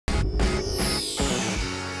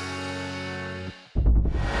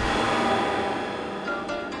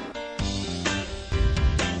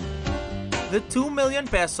The 2 million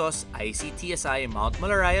pesos ICTSI Mount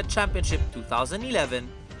Malarayat Championship 2011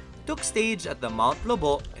 took stage at the Mount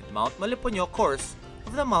Lobo and Mount Maliponyo course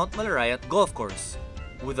of the Mount Malarayat Golf Course,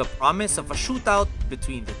 with the promise of a shootout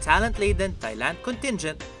between the talent-laden Thailand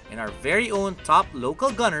contingent and our very own top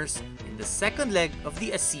local gunners in the second leg of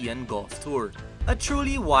the ASEAN Golf Tour. A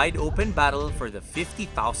truly wide-open battle for the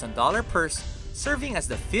 $50,000 purse, serving as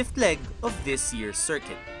the fifth leg of this year's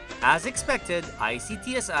circuit. As expected,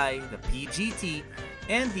 ICTSI, the PGT,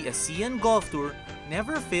 and the ASEAN Golf Tour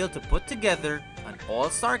never failed to put together an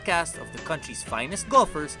all-star cast of the country's finest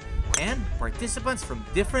golfers and participants from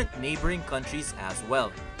different neighboring countries as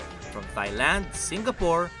well, from Thailand,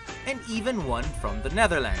 Singapore, and even one from the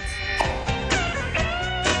Netherlands.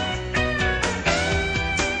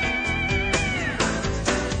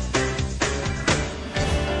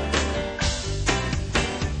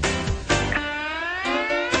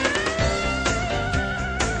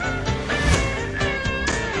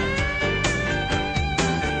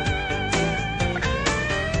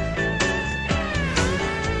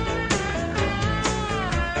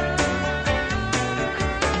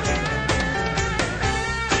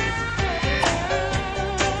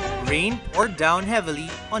 Rain poured down heavily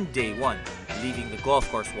on day 1, leaving the golf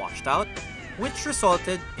course washed out, which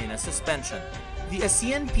resulted in a suspension. The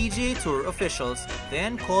ASEAN PGA Tour officials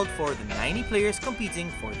then called for the 90 players competing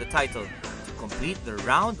for the title to complete the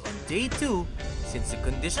round on day 2 since the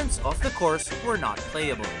conditions of the course were not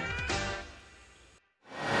playable.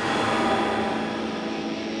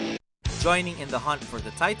 Joining in the hunt for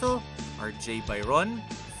the title are Jay Byron,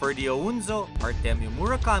 Ferdy Ounzo, Artemio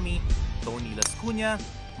Murakami, Tony Las Cunha,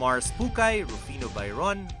 Mars Pucay, Rufino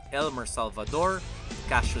Byron, Elmer Salvador,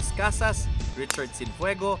 Cassius Casas, Richard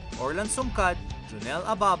Sinfuego, Orlan Sumcad, Junel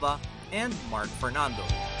Ababa, and Mark Fernando.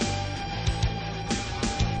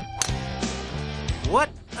 What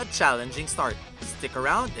a challenging start! Stick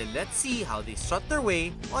around and let's see how they strut their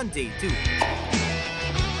way on day 2.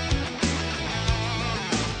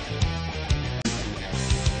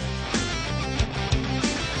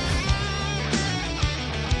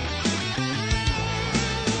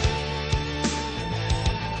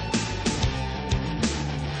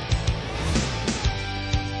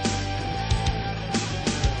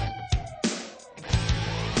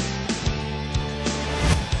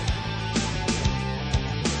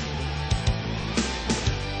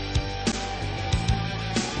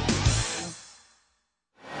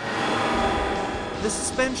 The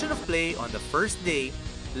suspension of play on the first day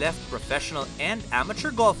left professional and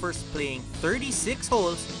amateur golfers playing 36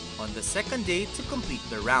 holes on the second day to complete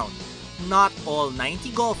the round. Not all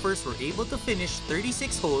 90 golfers were able to finish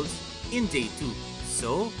 36 holes in day 2,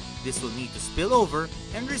 so this will need to spill over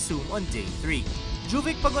and resume on day 3.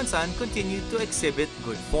 Juvic Pagonsan continued to exhibit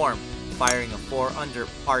good form, firing a 4-under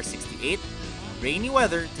par 68 in rainy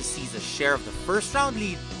weather to seize a share of the first round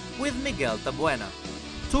lead with Miguel Tabuena.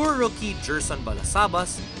 Tour rookie Gerson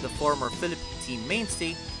Balasabas, the former Philippine team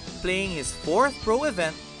mainstay, playing his 4th pro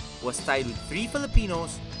event, was tied with 3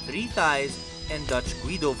 Filipinos, 3 Thais, and Dutch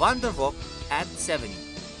Guido van der Vogt at 70.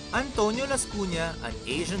 Antonio Las Cunha, an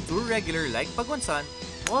Asian Tour regular like Pagonsan,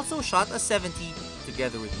 also shot a 70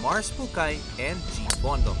 together with Mars Pucay and Gene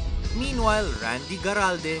Bondo. Meanwhile, Randy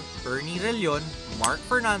Garalde, Ernie Relion, Mark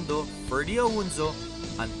Fernando, Ferdy Ounzo,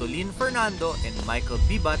 Antolin Fernando, and Michael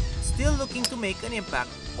Bibat, still looking to make an impact,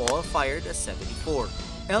 all fired a 74.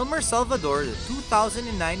 Elmer Salvador, the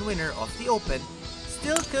 2009 winner of the Open,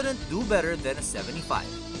 still couldn't do better than a 75,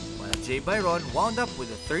 while Jay Byron wound up with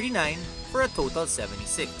a 39 for a total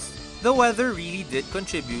 76. The weather really did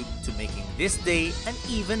contribute to making this day an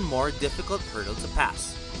even more difficult hurdle to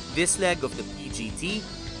pass. This leg of the PGT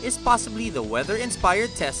is possibly the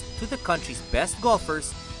weather-inspired test to the country's best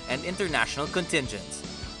golfers and international contingents.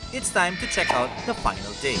 It's time to check out the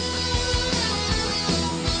final day.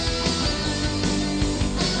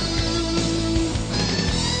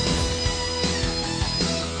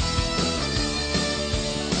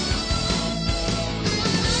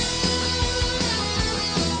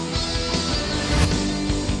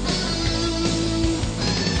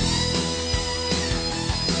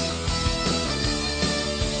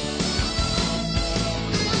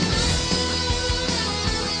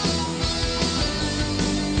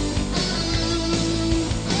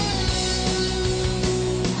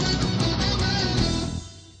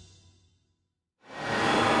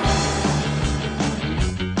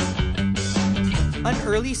 An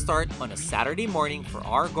early start on a Saturday morning for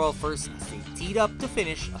our golfers as they teed up to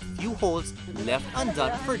finish a few holes left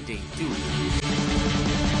undone for day 2.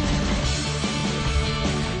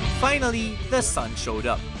 Finally, the sun showed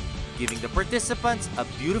up, giving the participants a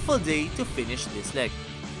beautiful day to finish this leg.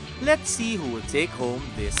 Let's see who will take home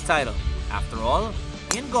this title. After all,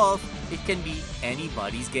 in golf, it can be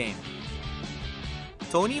anybody's game.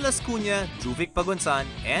 Tony Lascuna, Juvic Pagunsan,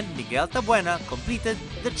 and Miguel Tabuena completed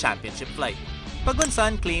the championship flight.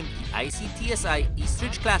 Pagunsan claimed the ICTSI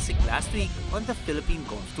Eastridge Classic last week on the Philippine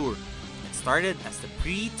Golf Tour and started as the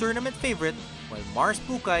pre-tournament favorite, while Mars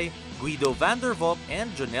Pucay, Guido van der Volp,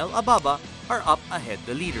 and Jonel Ababa are up ahead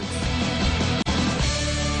the leaders.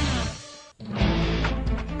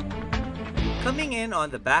 Coming in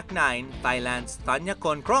on the back nine, Thailand's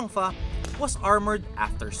Thanyakon Krongfa was armored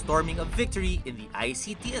after storming a victory in the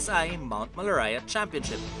ICTSI Mount Malarayat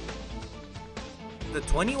Championship. The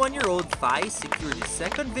 21-year-old Thai secured his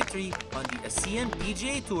second victory on the ASEAN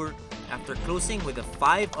PGA Tour after closing with a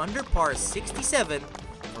 5-under par 67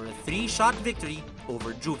 for a 3-shot victory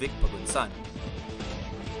over Juvic Pagunsan.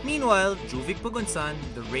 Meanwhile, Juvic Pagunsan,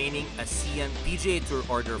 the reigning ASEAN PGA Tour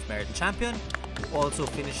Order of Merit champion, who also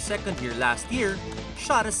finished second here last year,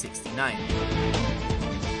 shot a 69.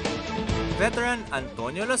 Veteran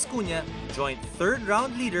Antonio Lascuna joined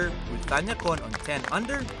third-round leader with Thanyakon on 10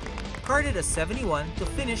 under, carded a 71 to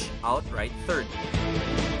finish outright third.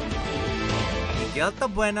 Miguel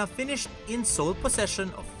Tabuena finished in sole possession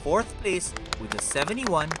of 4th place with a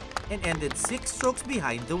 71 and ended 6 strokes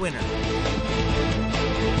behind the winner.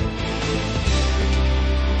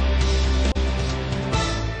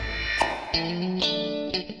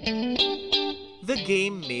 The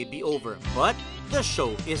game may be over, but the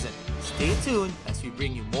show isn't. Stay tuned as we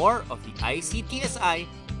bring you more of the ICTSI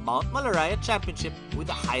Mount Malarayat Championship with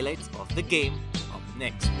the highlights of the game up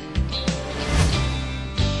next.